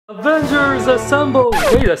Avengers assemble!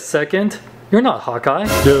 Wait a second. You're not Hawkeye.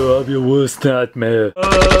 No, I'm your worst nightmare.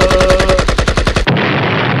 I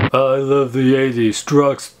love the 80s.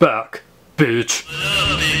 Strikes back, bitch.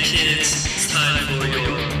 Hello, big kids. It's time for your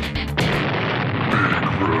Big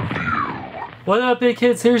review. What up, big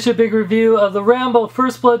kids? Here's your big review of the Rambo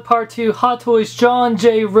First Blood Part 2 Hot Toys John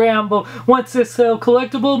J. Rambo Wants to Sell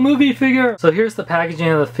Collectible Movie Figure. So here's the packaging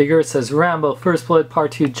of the figure. It says Rambo First Blood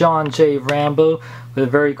Part 2 John J. Rambo with a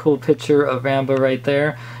very cool picture of Rambo right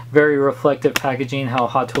there. Very reflective packaging, how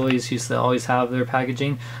Hot Toys used to always have their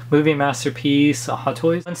packaging. Movie masterpiece, Hot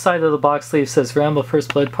Toys. One side of the box sleeve says Rambo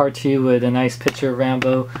First Blood Part 2 with a nice picture of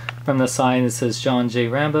Rambo. From the side it says John J.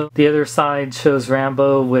 Rambo. The other side shows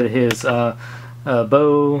Rambo with his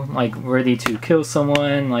bow, like ready to kill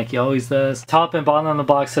someone, like he always does. Top and bottom of the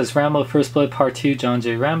box says Rambo First Blood Part 2 John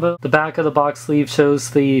J. Rambo. The back of the box sleeve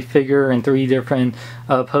shows the figure in 3 different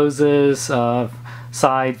poses.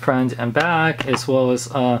 Side, front, and back, as well as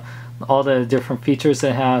all the different features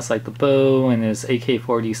it has, like the bow and his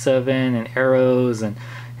AK-47 and arrows and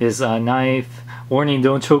his knife. Warning,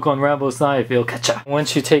 don't choke on Rambo's knife, it'll catch ya.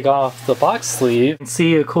 Once you take off the box sleeve, you can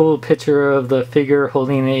see a cool picture of the figure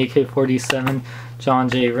holding the AK-47 John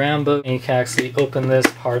J. Rambo. And you can actually open this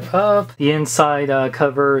part up. The inside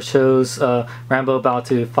cover shows Rambo about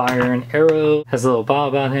to fire an arrow. Has a little bow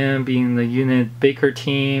about him being the unit Baker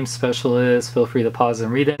team specialist. Feel free to pause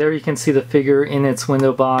and read it. There you can see the figure in its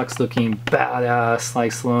window box looking badass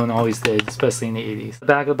like Stallone always did, especially in the 80s. The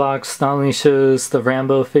back of the box not only shows the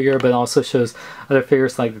Rambo figure but also shows other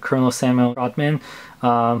figures like the Colonel Samuel Rodman,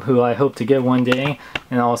 who I hope to get one day,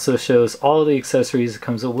 and also shows all the accessories it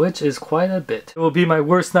comes with, which is quite a bit. It will be my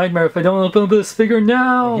worst nightmare if I don't open up this figure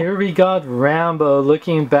now! And here we got Rambo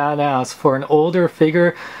looking badass. For an older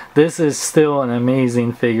figure, this is still an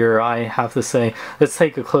amazing figure, I have to say. Let's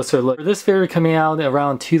take a closer look. For this figure coming out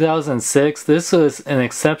around 2006, this was an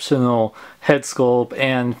exceptional head sculpt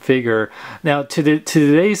and figure. Now to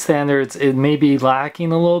today's standards, it may be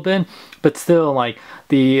lacking a little bit, but still, like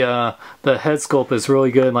the head sculpt is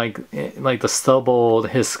really good. Like the stubble,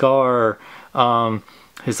 his scar,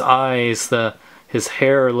 his eyes, his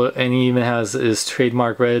hair, and he even has his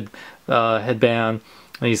trademark red headband.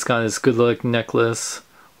 And he's got his good look necklace,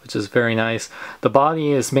 which is very nice. The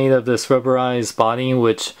body is made of this rubberized body,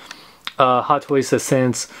 which Hot Toys has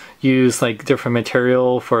since used like different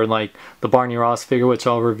material for like the Barney Ross figure, which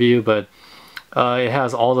I'll review, but it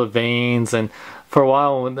has all the veins, and for a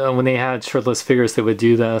while when they had shirtless figures they would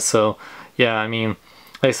do that. So yeah, I mean,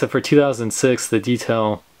 like I said, for 2006 the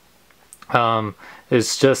detail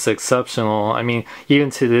is just exceptional. I mean, even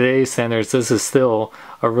to today's standards, this is still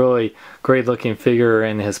a really great looking figure.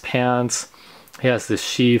 And his pants, he has this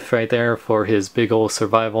sheath right there for his big old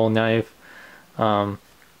survival knife.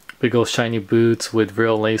 Big old shiny boots with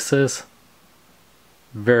real laces.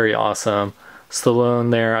 Very awesome.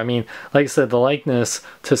 Stallone there. I mean, like I said, the likeness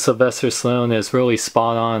to Sylvester Stallone is really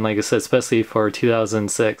spot on, like I said, especially for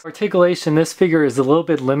 2006. Articulation, this figure is a little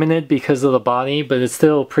bit limited because of the body, but it's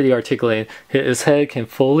still pretty articulated. His head can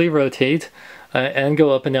fully rotate and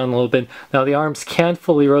go up and down a little bit. Now the arms can't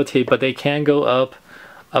fully rotate, but they can go up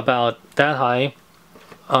about that high,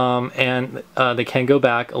 and they can go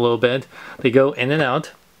back a little bit. They go in and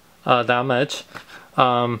out that much.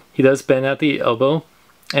 He does bend at the elbow,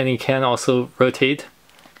 and he can also rotate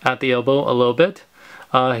at the elbow a little bit.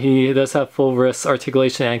 He does have full wrist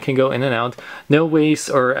articulation and can go in and out. No waist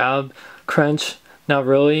or ab crunch, not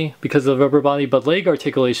really, because of the rubber body, but leg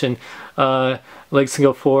articulation. Legs can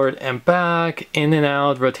go forward and back, in and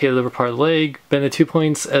out, rotate the upper part of the leg, bend the 2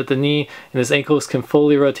 points at the knee, and his ankles can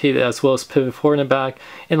fully rotate as well as pivot forward and back,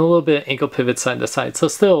 and a little bit ankle pivot side to side. So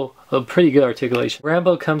still a pretty good articulation.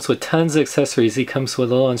 Rambo comes with tons of accessories. He comes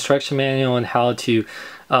with a little instruction manual on how to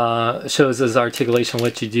shows his articulation,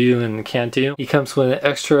 what you do and can't do. He comes with an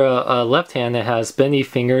extra left hand that has bendy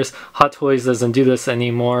fingers. Hot Toys doesn't do this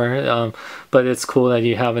anymore, but it's cool that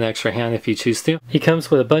you have an extra hand if you choose to. He comes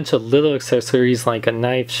with a bunch of little accessories like a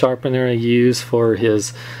knife sharpener used for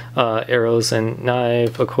his arrows and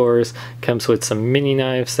knife, of course. Comes with some mini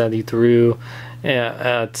knives that he threw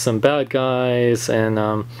at some bad guys, and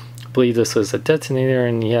I believe this was a detonator,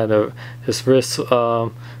 and he had his wrist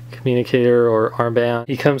communicator or armband.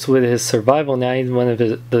 He comes with his survival knife, one of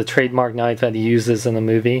the trademark knife that he uses in the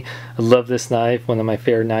movie. I love this knife, one of my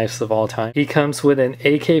favorite knives of all time. He comes with an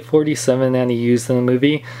AK-47 that he used in the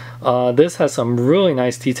movie. This has some really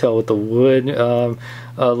nice detail with the wood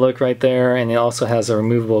look right there, and it also has a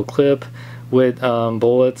removable clip with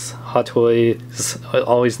bullets. Hot Toys is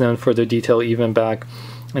always known for their detail, even back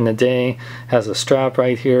in the day. Has a strap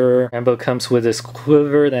right here. Rambo comes with this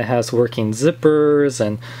quiver that has working zippers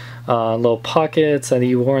and little pockets that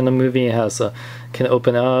he wore in the movie. It has can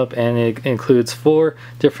open up, and it includes 4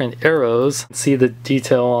 different arrows. See the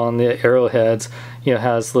detail on the arrowheads. You know,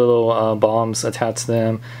 has little bombs attached to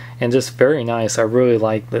them, and just very nice. I really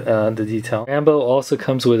like the detail. Rambo also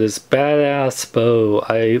comes with his badass bow.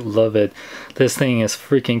 I love it. This thing is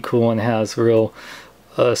freaking cool and has real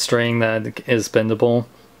string that is bendable.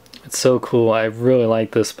 It's so cool. I really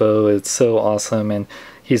like this bow. It's so awesome, and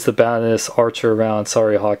he's the baddest archer around.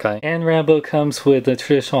 Sorry, Hawkeye. And Rambo comes with the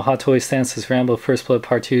traditional Hot Toys stance. Is Rambo First Blood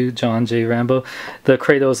Part 2, John J. Rambo. The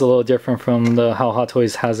cradle is a little different from how Hot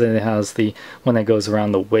Toys has it. It has the one that goes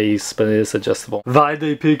around the waist, but it is adjustable. Why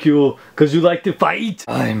they pick you? Cause you like to fight?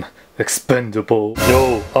 I'm expendable.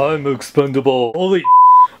 No, I'm expendable. Holy,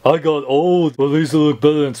 I got old. Well, at least I look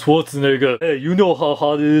better than Schwarzenegger. Hey, you know how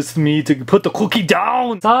hard it is for me to put the cookie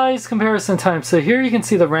down. Size comparison time. So here you can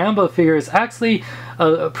see the Rambo figure is actually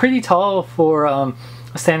pretty tall for a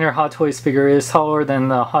standard Hot Toys figure. It is taller than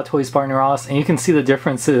the Hot Toys Barney Ross, and you can see the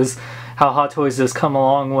differences. How Hot Toys has come a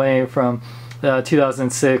long way from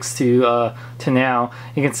 2006 to now.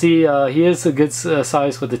 You can see he is a good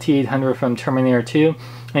size with the T-800 from Terminator 2.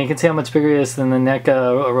 And you can see how much bigger he is than the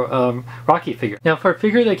NECA Rocky figure. Now, for a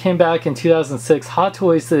figure that came back in 2006, Hot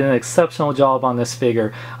Toys did an exceptional job on this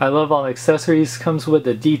figure. I love all the accessories comes with.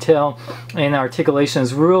 The detail and articulation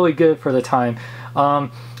is really good for the time.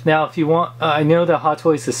 Now, if you want, I know that Hot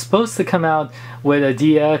Toys is supposed to come out with a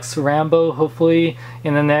DX Rambo, hopefully,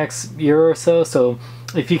 in the next year or so. So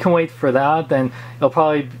if you can wait for that, then it'll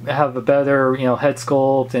probably have a better, you know, head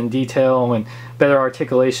sculpt and detail and better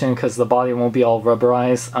articulation because the body won't be all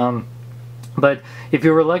rubberized. But if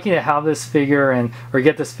you were lucky to have this figure or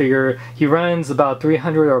get this figure, he runs about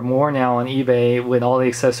 300 or more now on eBay with all the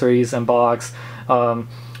accessories and box.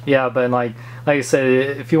 Yeah, but like I said,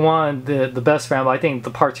 if you want the best Rambo, I think the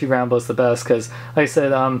Part 2 Rambo is the best because, like I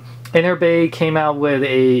said, Interbay came out with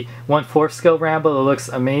a 1/4 scale Rambo that looks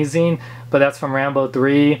amazing, but that's from Rambo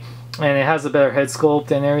 3, and it has a better head sculpt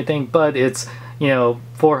and everything, but it's, you know,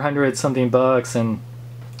 400 something bucks, and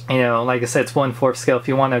you know, like I said, it's 1/4 scale. If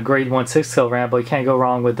you want a grade 1/6 scale Rambo, you can't go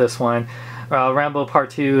wrong with this one. Rambo Part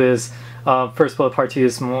 2 is First Blood Part 2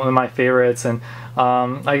 is one of my favorites, and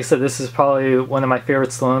like I said, this is probably one of my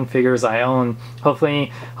favorite Stallone figures I own.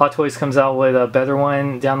 Hopefully Hot Toys comes out with a better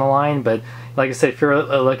one down the line, but like I said, if you're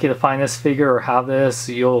lucky to find this figure or have this,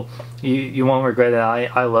 you won't regret it.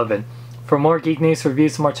 I love it. For more geek news,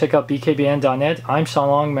 reviews, and more, check out bkbn.net. I'm Sean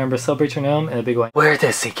Long, member of Celebrate Your Gnome in a big way. Where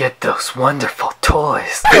does he get those wonderful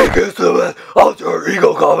toys? He gets them at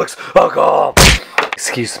AlterEgoComics.com.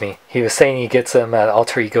 Excuse me, he was saying he gets them at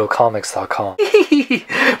AlterEgoComics.com.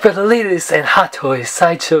 For the latest in Hot Toys,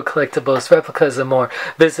 Sideshow collectibles, replicas, and more,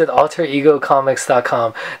 visit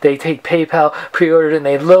AlterEgoComics.com. They take PayPal, pre-order, and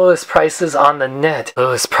they lowest prices on the net.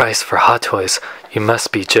 Lowest price for Hot Toys? You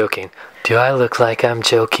must be joking. Do I look like I'm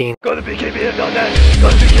joking? Go to bkbn.net. Go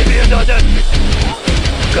to bkbn.net.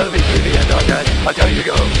 Go to bkbn.net. I tell you to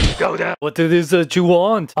go there. What it is that you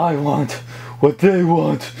want? I want what they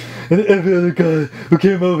want. And every other guy who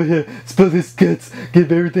came over here spilled his guts,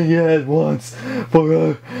 give everything he had once for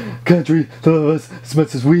our country to love us as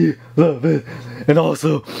much as we love it. And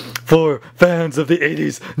also for fans of the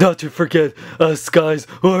 80s not to forget us guys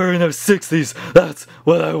who are in our 60s. That's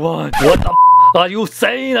what I want. What the are you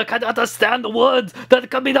saying? I can't understand the words that are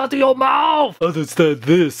coming out of your mouth! Understand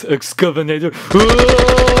this, excavator.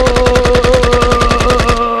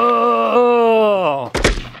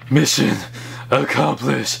 Mission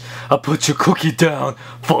accomplished. I'll put your cookie down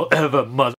forever, mother.